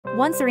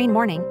One serene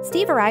morning,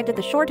 Steve arrived at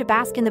the shore to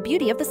bask in the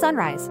beauty of the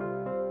sunrise.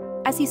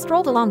 As he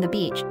strolled along the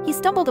beach, he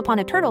stumbled upon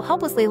a turtle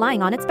helplessly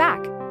lying on its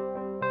back.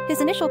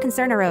 His initial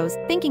concern arose,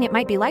 thinking it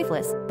might be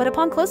lifeless, but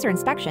upon closer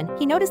inspection,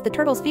 he noticed the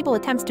turtle's feeble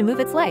attempts to move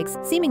its legs,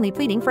 seemingly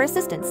pleading for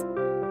assistance.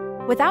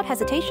 Without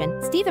hesitation,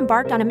 Steve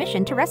embarked on a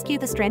mission to rescue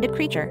the stranded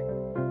creature.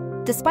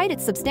 Despite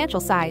its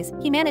substantial size,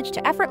 he managed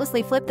to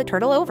effortlessly flip the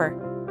turtle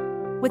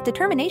over. With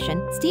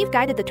determination, Steve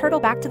guided the turtle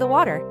back to the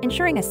water,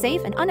 ensuring a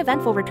safe and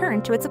uneventful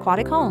return to its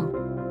aquatic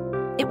home.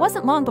 It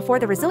wasn't long before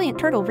the resilient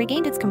turtle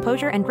regained its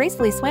composure and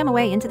gracefully swam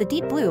away into the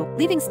deep blue,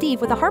 leaving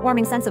Steve with a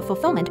heartwarming sense of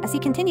fulfillment as he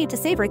continued to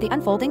savor the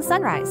unfolding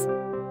sunrise.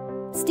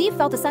 Steve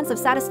felt a sense of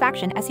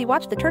satisfaction as he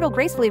watched the turtle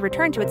gracefully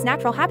return to its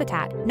natural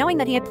habitat, knowing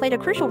that he had played a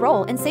crucial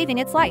role in saving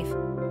its life.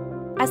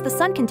 As the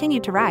sun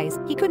continued to rise,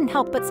 he couldn't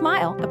help but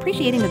smile,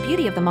 appreciating the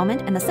beauty of the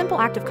moment and the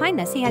simple act of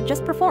kindness he had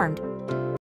just performed.